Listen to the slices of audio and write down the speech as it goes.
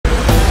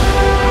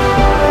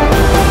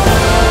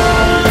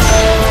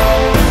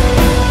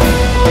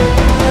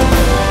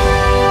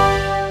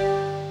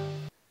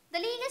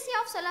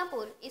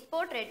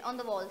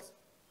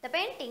The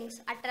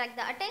paintings attract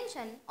the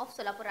attention of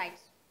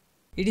Solapurites.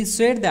 It is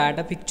said that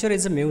a picture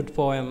is a mute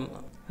poem.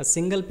 A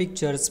single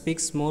picture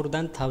speaks more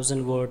than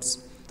 1,000 words.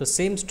 The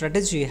same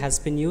strategy has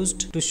been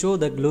used to show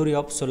the glory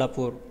of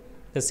Solapur.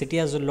 The city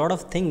has a lot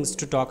of things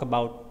to talk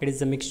about. It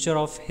is a mixture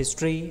of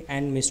history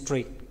and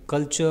mystery,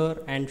 culture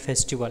and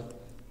festival,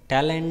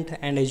 talent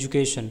and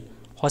education,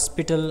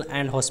 hospital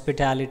and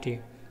hospitality,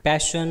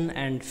 passion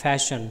and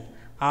fashion,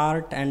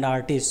 art and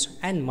artists,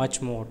 and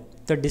much more.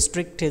 The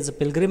district is a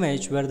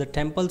pilgrimage where the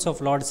temples of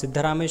Lord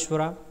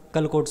Siddharameshwara,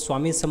 Kalkot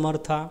Swami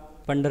Samartha,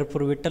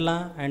 Pandharpur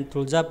Vittala and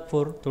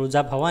Tuljapur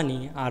Tulja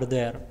Bhavani are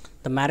there.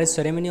 The marriage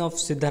ceremony of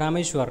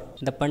Siddharameshwar,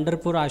 the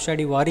Pandharpur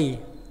Ashadi Wari,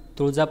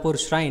 Tuljapur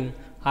Shrine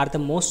are the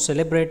most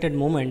celebrated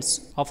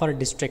moments of our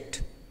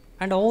district.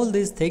 And all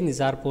these things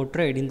are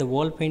portrayed in the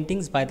wall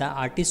paintings by the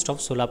artists of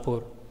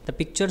Solapur. The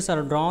pictures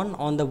are drawn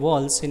on the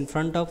walls in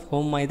front of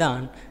home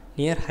maidan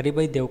near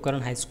Haribai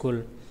Devkaran High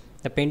School.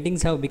 The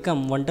paintings have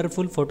become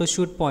wonderful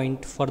photoshoot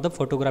point for the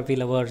photography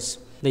lovers.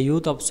 The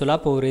youth of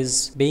Solapur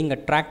is being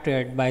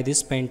attracted by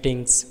these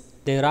paintings.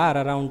 There are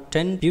around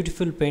 10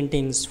 beautiful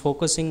paintings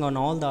focusing on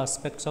all the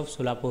aspects of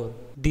Solapur.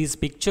 These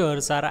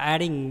pictures are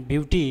adding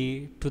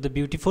beauty to the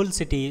beautiful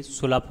city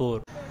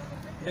Solapur.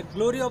 The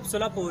glory of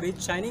Solapur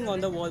is shining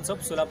on the walls of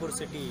Solapur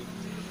City.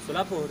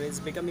 Solapur is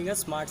becoming a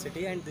smart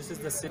city and this is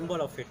the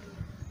symbol of it.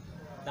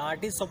 The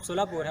artists of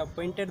Solapur have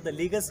painted the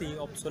legacy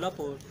of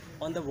Solapur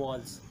on the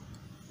walls.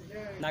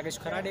 Nagesh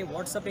Kharade,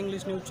 Whatsup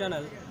English News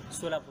channel,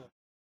 Solapur.